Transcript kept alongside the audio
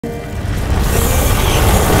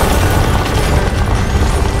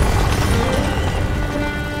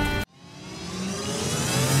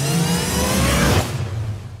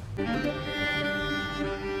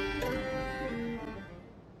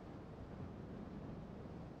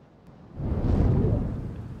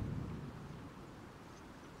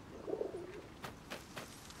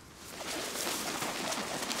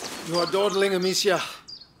You are dawdling, Amicia.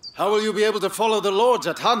 How will you be able to follow the lords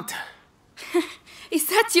at hunt? Is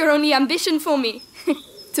that your only ambition for me?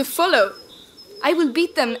 To follow? I will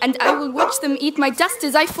beat them, and I will watch them eat my dust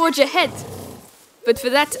as I forge ahead. But for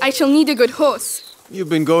that, I shall need a good horse. You've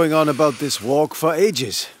been going on about this walk for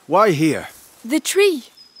ages. Why here? The tree.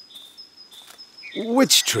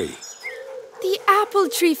 Which tree? The apple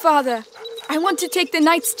tree, Father. I want to take the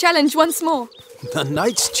Knight's Challenge once more. The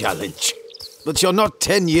Knight's Challenge? But you're not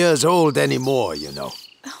 10 years old anymore, you know.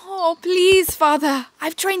 Oh, please, Father.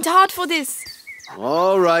 I've trained hard for this.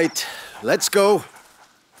 All right, let's go.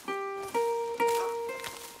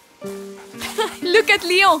 Look at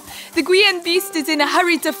Leon. The Guyenne beast is in a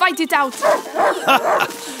hurry to fight it out.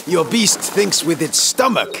 Your beast thinks with its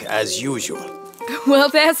stomach, as usual. Well,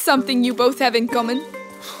 there's something you both have in common.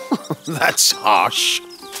 That's harsh.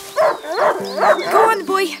 Go on,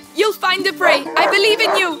 boy. You'll find the prey. I believe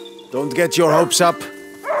in you. Don't get your hopes up.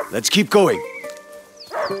 Let's keep going.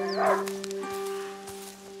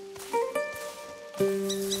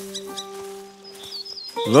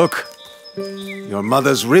 Look, your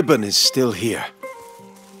mother's ribbon is still here.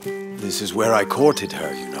 This is where I courted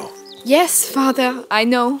her, you know. Yes, Father, I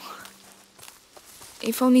know.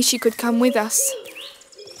 If only she could come with us.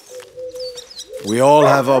 We all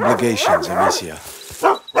have obligations, Amicia.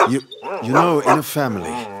 You know, in a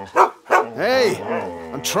family. Hey,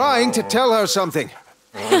 I'm trying to tell her something.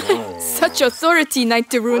 Such authority, Knight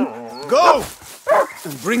de Rune. Go!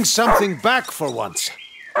 And bring something back for once.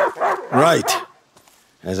 Right.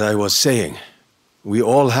 As I was saying, we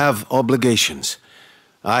all have obligations.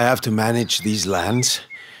 I have to manage these lands.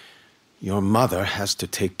 Your mother has to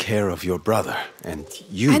take care of your brother, and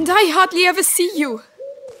you... And I hardly ever see you.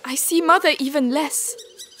 I see Mother even less.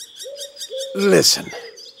 Listen.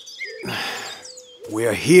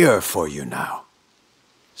 We're here for you now.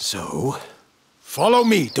 So, follow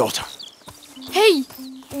me, daughter. Hey,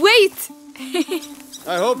 wait!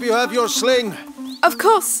 I hope you have your sling. Of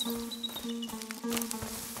course.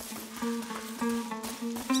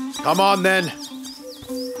 Come on, then.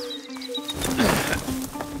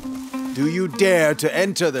 Do you dare to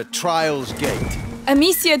enter the Trials Gate?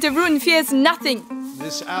 Amicia de Rune fears nothing.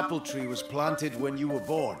 This apple tree was planted when you were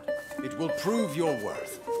born. It will prove your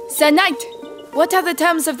worth. Sir Knight, what are the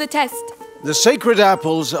terms of the test? The sacred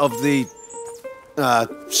apples of the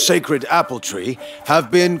sacred apple tree have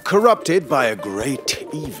been corrupted by a great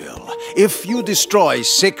evil. If you destroy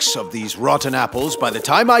 6 of these rotten apples by the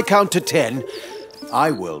time I count to 10,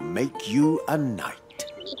 I will make you a knight.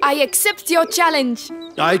 I accept your challenge.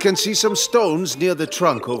 I can see some stones near the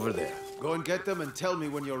trunk over there. Go and get them and tell me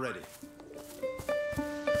when you're ready.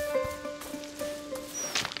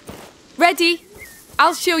 Ready?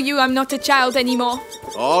 I'll show you I'm not a child anymore.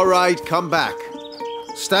 All right, come back.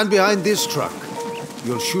 Stand behind this truck.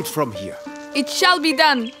 You'll shoot from here. It shall be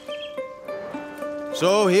done.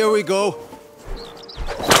 So, here we go.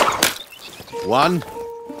 1,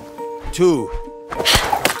 2,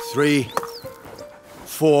 3,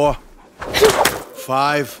 4,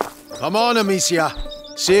 5. Come on, Amicia.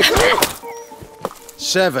 6,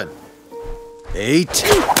 7, 8.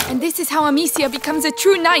 And this is how Amicia becomes a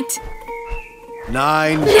true knight.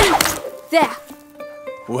 9. There.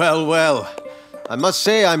 Well, well. I must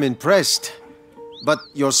say I'm impressed. But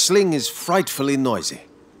your sling is frightfully noisy.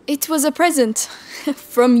 It was a present.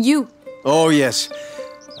 From you. Oh, yes.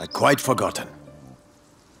 I'd quite forgotten.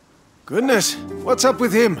 Goodness, what's up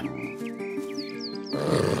with him?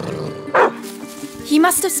 He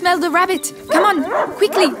must have smelled a rabbit. Come on,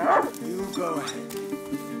 quickly. You go ahead.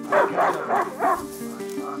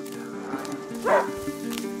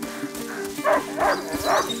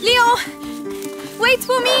 Leon! Wait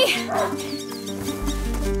for me!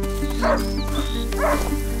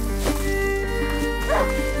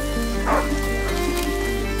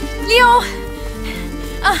 Leon!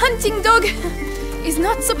 A hunting dog is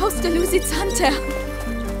not supposed to lose its hunter.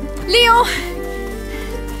 Leon!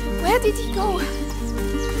 Where did he go?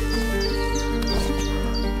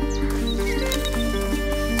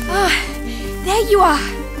 Ah, there you are.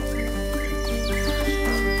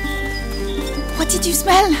 What did you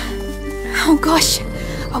smell? Oh gosh,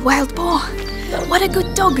 a wild boar. What a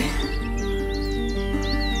good dog.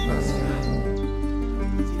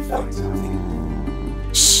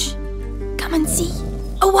 Shh! Come and see.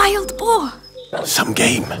 A wild boar. Some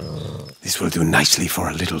game. This will do nicely for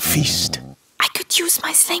a little feast. I could use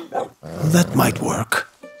my sling. That might work.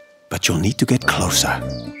 But you'll need to get closer.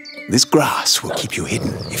 This grass will keep you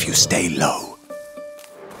hidden if you stay low.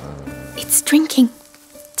 It's drinking.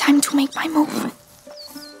 Time to make my move.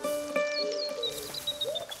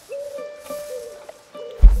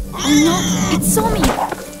 Oh no, it saw me.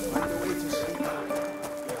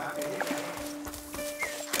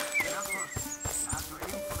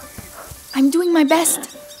 I'm doing my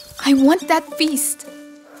best. I want that feast.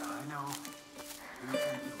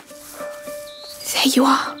 There you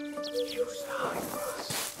are.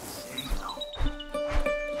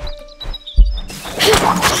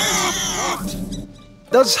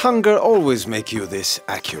 Does hunger always make you this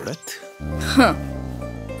accurate? Huh.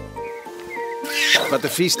 But the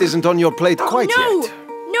feast isn't on your plate quite yet. No!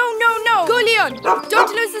 Go, Leon!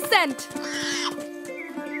 Don't lose the scent!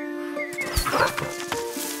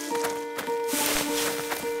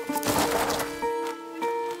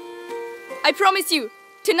 I promise you,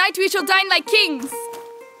 tonight we shall dine like kings!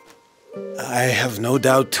 I have no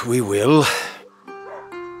doubt we will.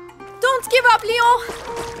 Don't give up, Leon!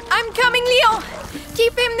 I'm coming, Leon!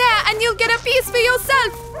 Keep him there and you'll get a piece for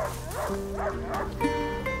yourself!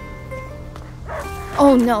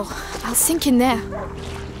 Oh no, I'll sink in there.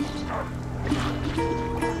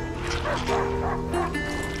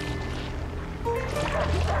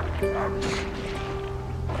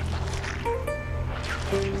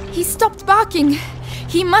 He stopped barking.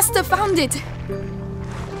 He must have found it.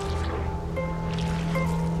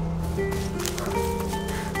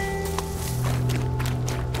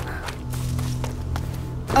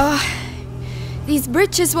 These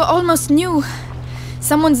bridges were almost new.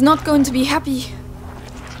 Someone's not going to be happy.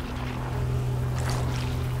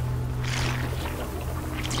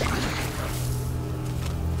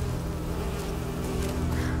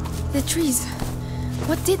 The trees.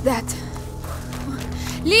 What did that?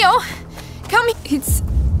 Leo! Come here!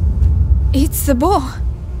 It's the boar.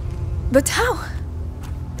 But how?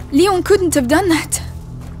 Leon couldn't have done that.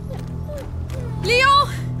 Leo!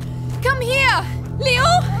 Come here! Leo!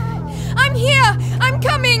 I'm here! I'm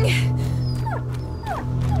coming!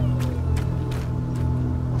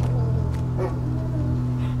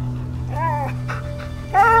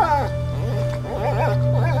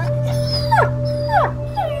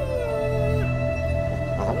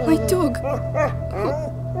 My dog.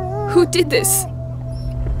 Who did this?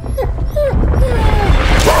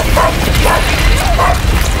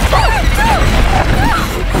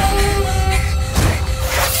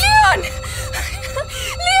 Leon!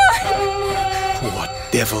 Leon! What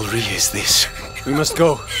devilry is this? We must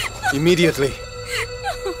go. Immediately.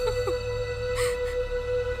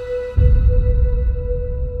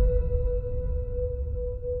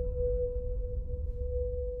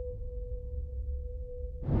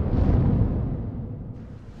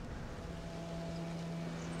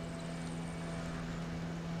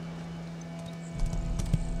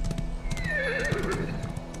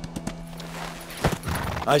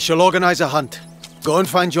 I shall organize a hunt. Go and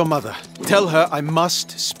find your mother. Tell her I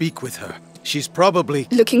must speak with her. She's probably...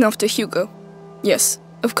 looking after Hugo. Yes,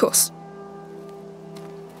 of course.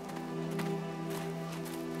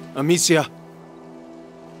 Amicia.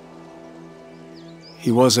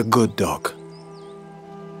 He was a good dog.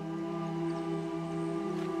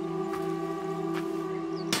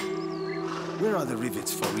 Where are the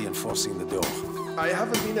rivets for reinforcing the door? I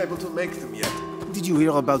haven't been able to make them yet. Did you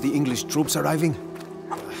hear about the English troops arriving?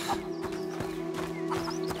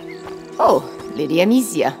 Oh, Lady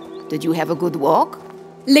Amicia, did you have a good walk?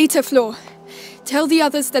 Later, Flo. Tell the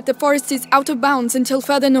others that the forest is out of bounds until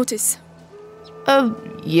further notice.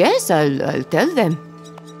 Yes, I'll tell them.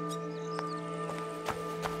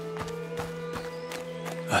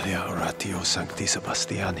 Alia oratio sancti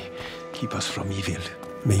Sebastiani, keep us from evil.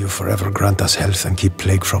 May you forever grant us health and keep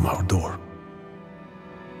plague from our door.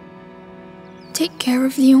 Take care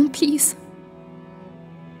of Leon, please.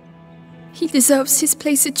 He deserves his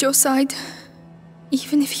place at your side,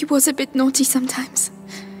 even if he was a bit naughty sometimes.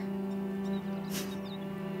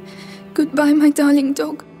 Goodbye, my darling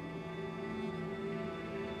dog.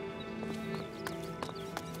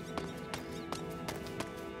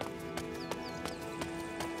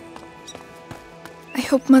 I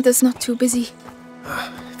hope Mother's not too busy.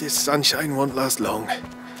 This sunshine won't last long.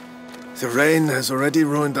 The rain has already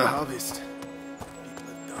ruined the harvest. People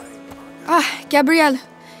are dying. Ah, Gabrielle.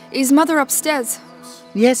 Is Mother upstairs?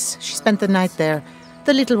 Yes, she spent the night there.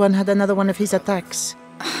 The little one had another one of his attacks.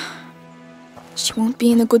 She won't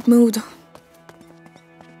be in a good mood.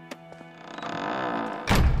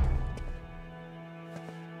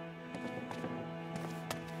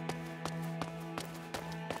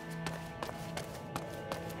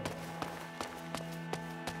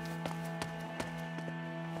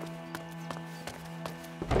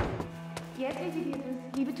 Yes, Lady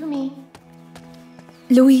Beatrice, leave it to me.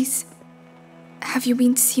 Louise, have you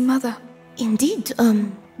been to see Mother? Indeed,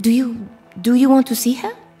 do you want to see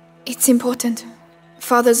her? It's important.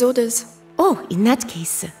 Father's orders. Oh, in that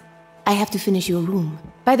case, I have to finish your room.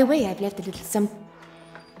 By the way, I've left a little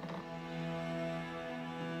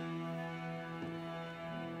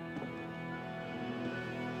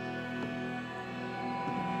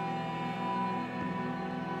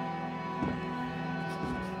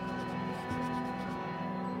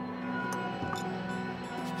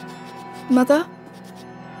Mother?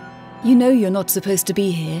 You know you're not supposed to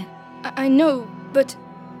be here. I know, but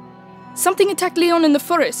something attacked Leon in the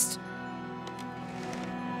forest.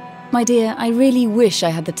 My dear, I really wish I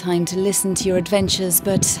had the time to listen to your adventures,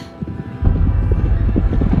 but...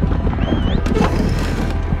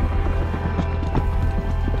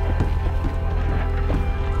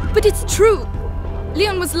 But it's true!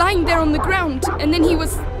 Leon was lying there on the ground, and then he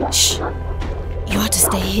was... Shh! You are to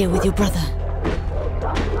stay here with your brother.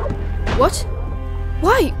 What?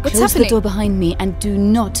 Why? What's Close happening? the door behind me and do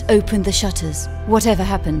not open the shutters, whatever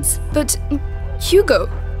happens. But... Hugo...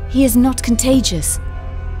 He is not contagious.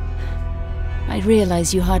 I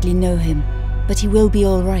realize you hardly know him, but he will be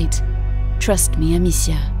all right. Trust me,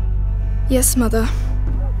 Amicia. Yes, Mother.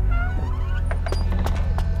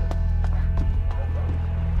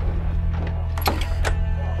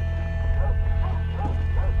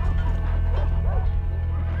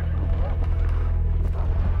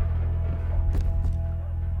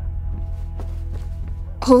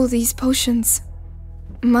 All these potions.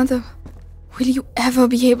 Mother, will you ever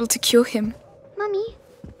be able to cure him? Mummy?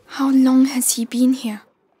 How long has he been here?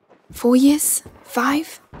 4 years?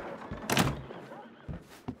 5?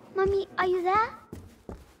 Mummy, are you there?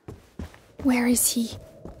 Where is he?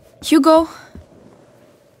 Hugo?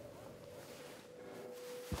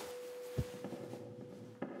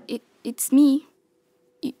 It's me.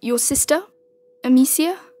 Your sister?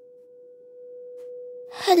 Amicia?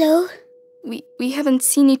 Hello? We haven't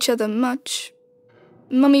seen each other much.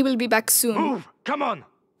 Mummy will be back soon. Move! Come on!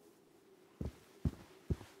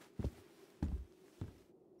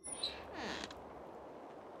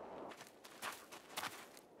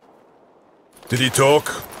 Did he talk?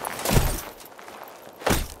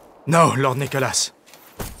 No, Lord Nicholas.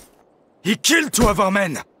 He killed 2 of our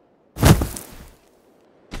men!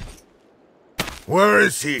 Where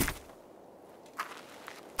is he?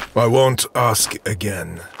 I won't ask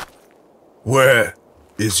again. Where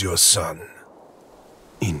is your son?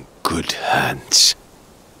 In good hands.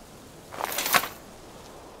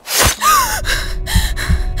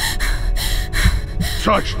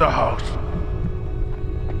 Search the house.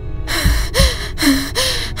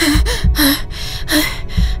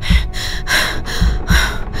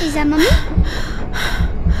 Is that Mummy?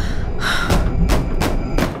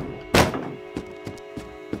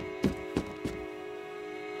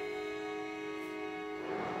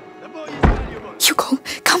 Hugo,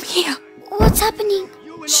 come here. What's happening?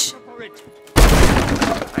 Shh.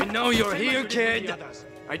 I know you're here, kid.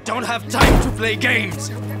 I don't have time to play games.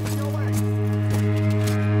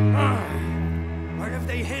 Where have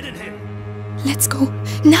they hidden him? Let's go.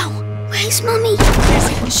 Now. Where's Mummy?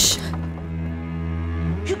 Shh.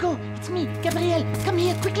 Hugo, it's me, Gabrielle. Come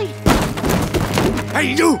here, quickly.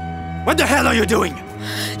 Hey, you! What the hell are you doing?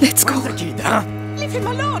 Let's go. Where's the kid, huh? Leave him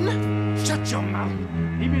alone. Shut your mouth.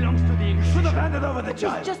 He belongs to the Inquisition. Should have handed over the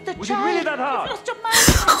child. Just a Was child. it really that hard? You've lost your mind.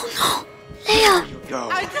 Oh Leia! You go.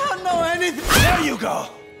 I don't know anything. There you go.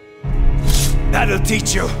 That'll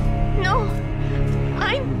teach you. No!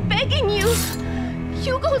 I'm begging you!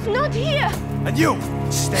 Hugo's not here! And you,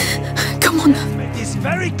 stay here. no. Come on. Make this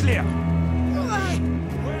very clear.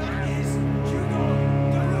 Where is Hugo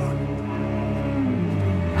the Rune?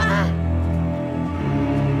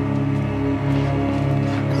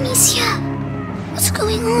 Amicia! What's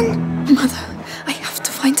going on? Mother. I have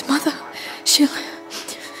to find Mother.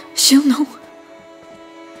 She'll know.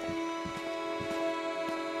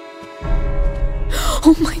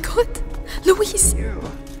 Oh my God. Louise. You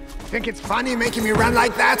think it's funny making me run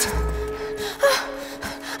like that?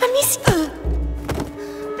 Amicia.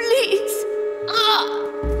 Please.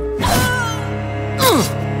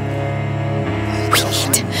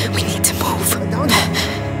 We need to move.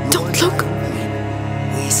 Don't look.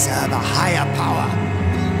 We serve a higher power.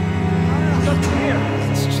 Not here.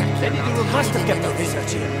 Let's check Lady Duru must have kept the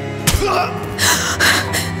research here.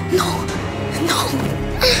 No.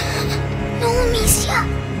 No, Amicia!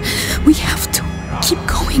 We have to keep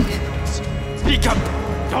going. Speak up!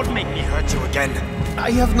 Don't make me hurt you again.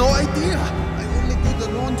 I have no idea. I only do the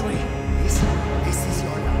laundry. This is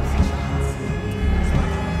your last chance.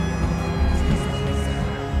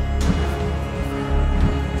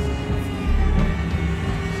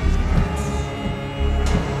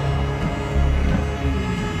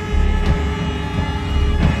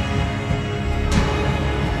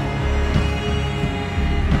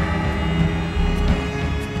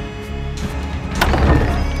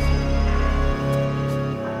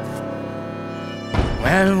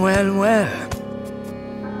 Well.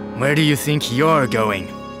 Where do you think you're going?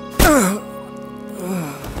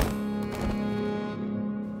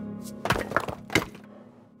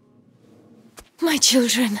 My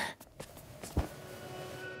children.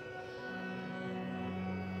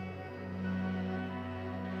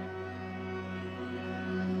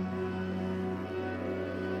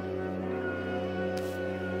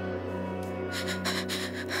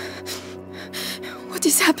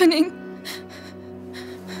 is happening?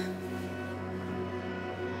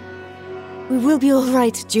 We will be all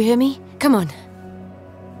right, do you hear me? Come on.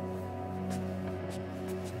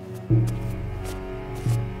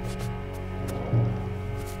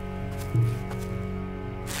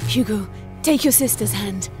 Hugo, take your sister's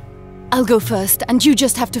hand. I'll go first, and you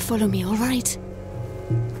just have to follow me, all right?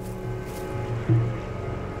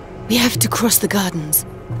 We have to cross the gardens.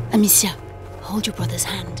 Amicia, hold your brother's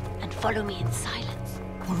hand and follow me in silence,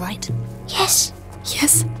 all right? Yes.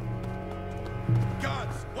 Yes.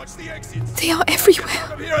 Guards, watch the exits. They are everywhere.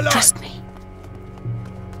 Come here alive. Trust me.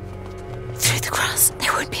 Through the grass, they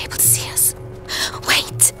won't be able to see us.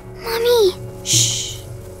 Wait. Mommy. Shh.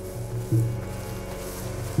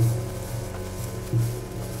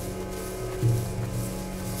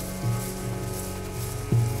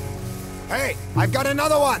 Hey, I've got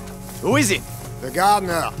another one! Who is it? The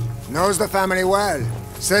gardener. Knows the family well.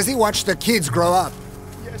 Says he watched the kids grow up.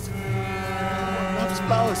 Yes. Loves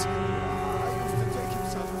flowers. I used to take him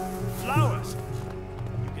some. Flowers.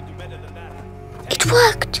 You can do better than that. It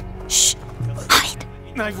worked. Shh. Hide.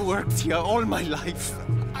 I've worked here all my life.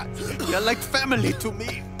 You're like family to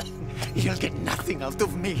me. You'll get nothing out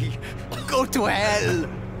of me. Go to hell.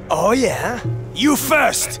 Oh yeah? You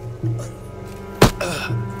first!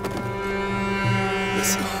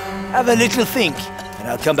 Listen, have a little think, and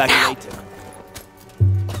I'll come back later.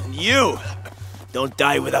 And you! Don't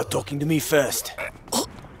die without talking to me first.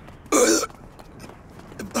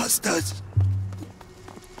 Bastards.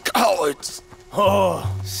 Cowards.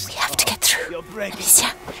 Oh, We have to get through. you're breaking.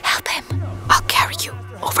 Amicia, help him. I'll carry you.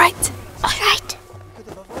 All right. All right.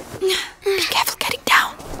 Be careful getting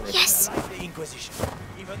down. Yes. The Inquisition.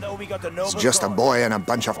 Even though we got the noble It's just a cause. boy and a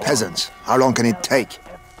bunch of peasants. How long can it take?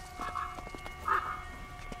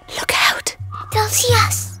 Look out. They'll see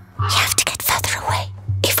us. You have to get further away.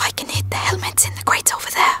 If I can hit the helmets in the grate over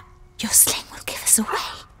there, Your sling will give us away.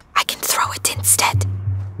 I can throw it instead.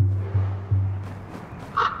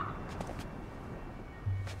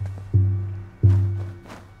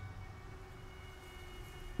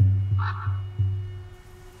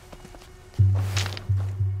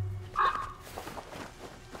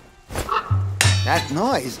 That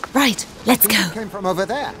noise Right, let's go. came from over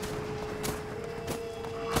there.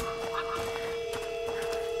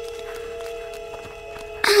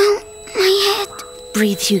 Ow, my head.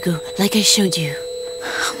 Breathe, Hugo, like I showed you.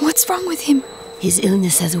 What's wrong with him? His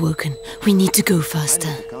illness has awoken. We need to go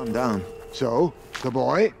faster. Calm down. So, the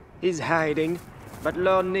boy? He's hiding, but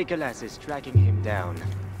Lord Nicholas is tracking him down.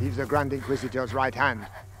 He's the Grand Inquisitor's right hand.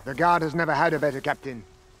 The guard has never had a better captain.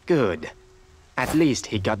 Good. At least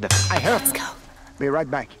he got the... I heard... Let's go. Be right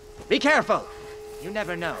back. Be careful! You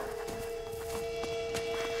never know.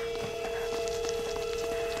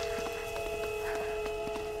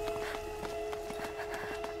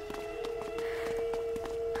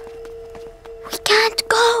 We can't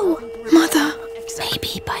go. Mother.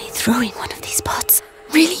 Maybe by throwing one of these pots.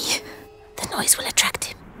 Really? The noise will attract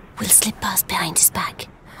him. We'll slip past behind his back.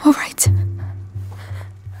 All right.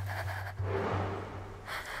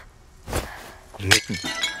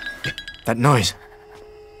 That noise.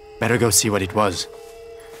 Better go see what it was.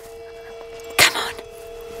 Come on.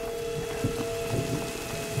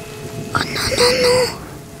 Oh,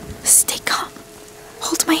 no. Stay calm.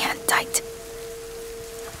 Hold my hand tight.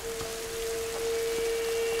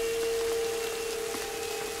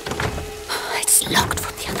 It's locked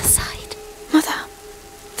from the other side. Mother,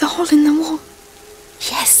 the hole in the wall.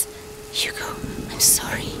 Yes. Hugo, I'm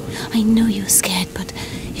sorry. I know you're scared, but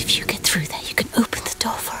if you get through there, you can open the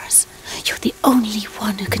door for us. You're the only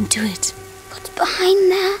one who can do it. What's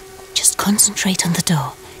behind there? Just concentrate on the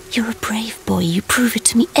door. You're a brave boy. You prove it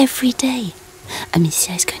to me every day.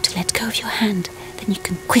 Amicia is going to let go of your hand. Then you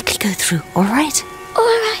can quickly go through, all right? All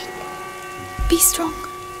right. Be strong.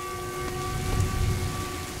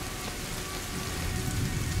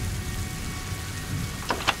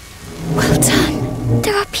 Well done.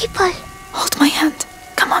 There are people. Hold my hand.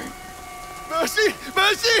 Come on. Mercy!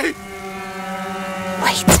 Mercy!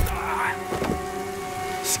 Wait.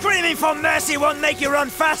 Screaming for mercy won't make you run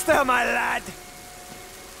faster, my lad!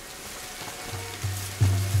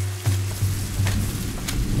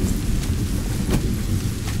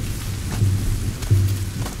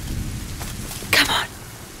 Come on.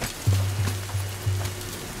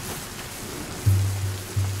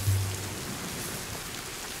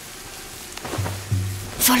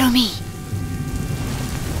 Follow me.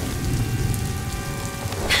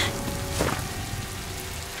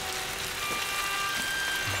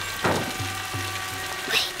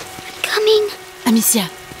 Wait, I'm coming. Amicia,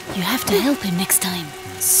 you have to help him next time.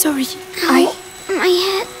 Sorry. Ow, my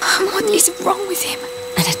head. What is wrong with him?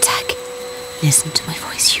 Listen to my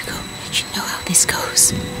voice, Hugo. You know how this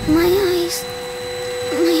goes. My eyes.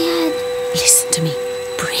 My head. Listen to me.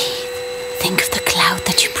 Breathe. Think of the cloud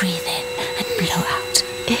that you breathe in and blow out.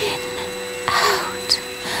 In, out.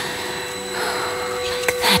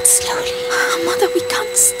 Like that, slowly. Mother, we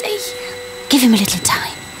can't stay here. Give him a little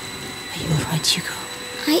time. Are you alright, Hugo?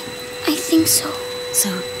 I think so. So,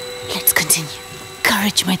 let's continue.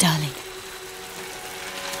 Courage, my darling.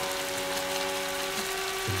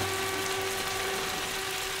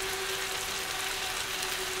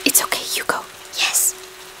 It's okay, Hugo. Yes.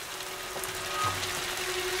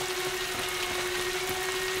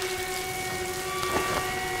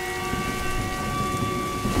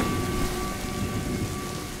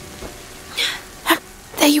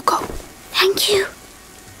 There you go. Thank you.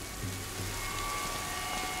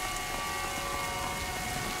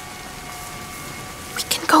 We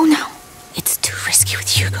can go now. It's too risky with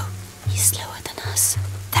Hugo. He's slower than us.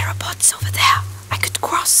 There are pots over there. I could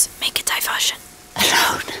cross, make a diversion.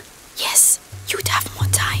 Alone? Yes, you'd have more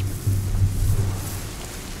time.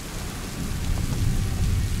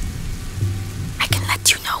 I can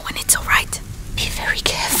let you know when it's alright. Be very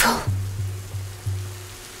careful.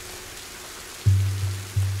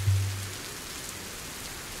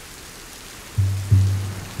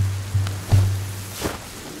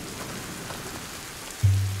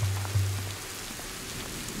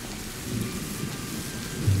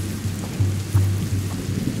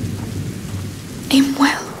 Aim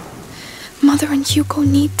well. Mother and Hugo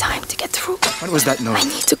need time to get through. What was that noise? I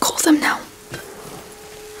need to call them now.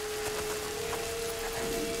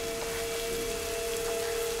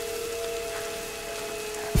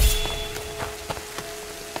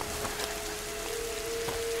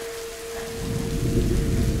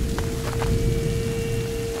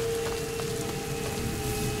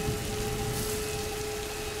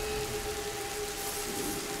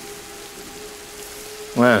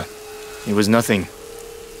 Well, it was nothing.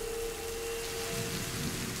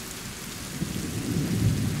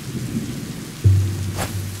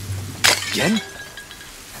 Again?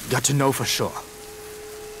 I've got to know for sure.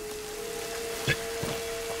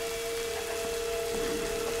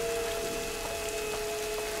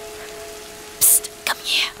 Psst, come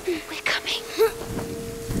here. We're coming.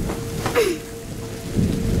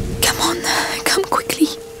 Come on, come quickly.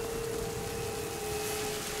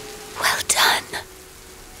 Well done.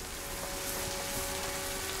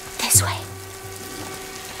 This way.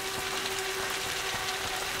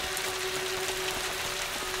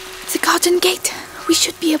 The garden gate. We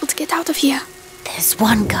should be able to get out of here. There's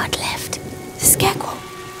one guard left. The scarecrow.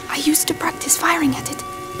 I used to practice firing at it.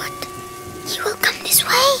 But he will come this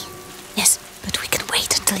way. Yes, but we can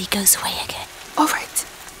wait until he goes away again. Alright,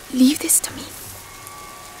 leave this to me.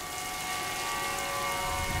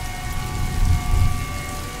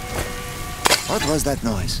 What was that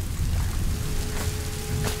noise?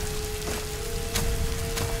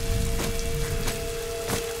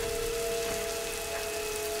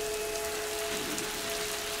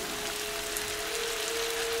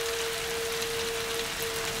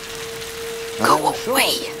 Go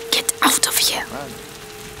away. Get out of here.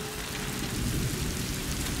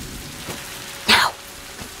 Now.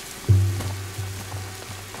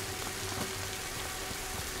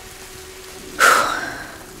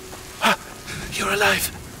 You're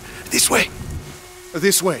alive. This way.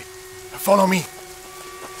 This way. Follow me.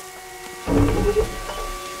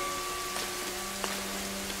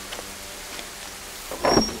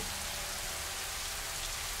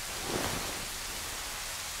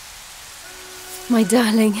 My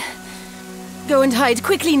darling. Go and hide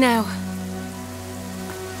quickly now.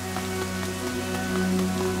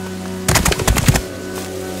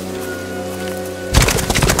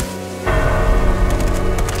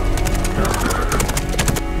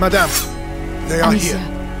 Madame, they are Amicia,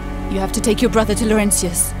 here. you have to take your brother to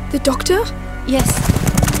Laurentius. The doctor? Yes.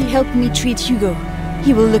 He helped me treat Hugo.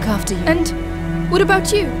 He will look after you. And what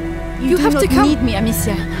about you? You have to come. You need me,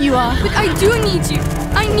 Amicia. You are. But I do need you.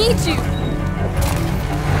 I need you.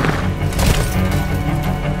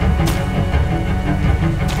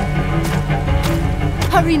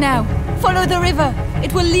 Hurry now. Follow the river.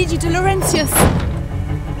 It will lead you to Laurentius.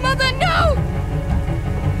 Mother, no!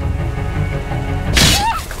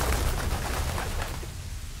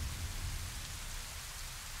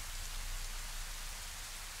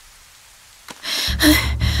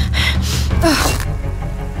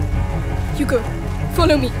 Hugo,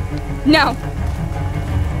 follow me. Now.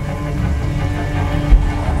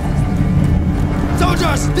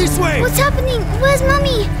 Soldiers, this way! What's happening? Where's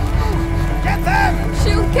Mummy? Get them!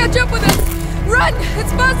 She'll catch up with us. Run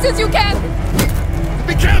as fast as you can.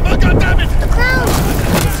 Be careful, goddammit! The cloud!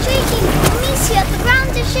 It's shaking!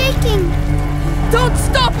 Don't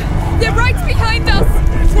stop! They're right behind us!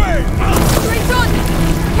 Which way? Straight on!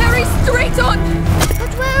 Harry, straight on!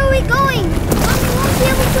 But where are we going? Mommy won't be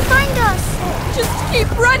able to find us. Just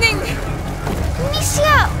keep running!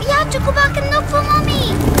 Amicia, we have to go back and look for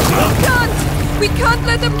Mommy. We can't! We can't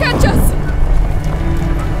let them catch us!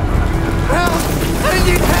 Help! I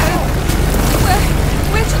need help!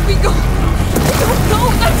 Where should we go? I don't know!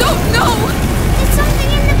 I don't know! It's something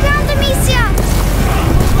in the ground, Amicia.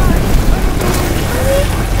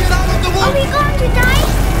 Get out of the Are we going to die?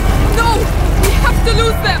 No! We have to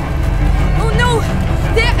lose them! Oh no!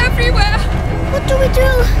 They're everywhere! What do we do?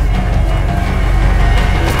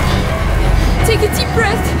 Take a deep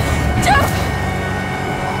breath! Jump!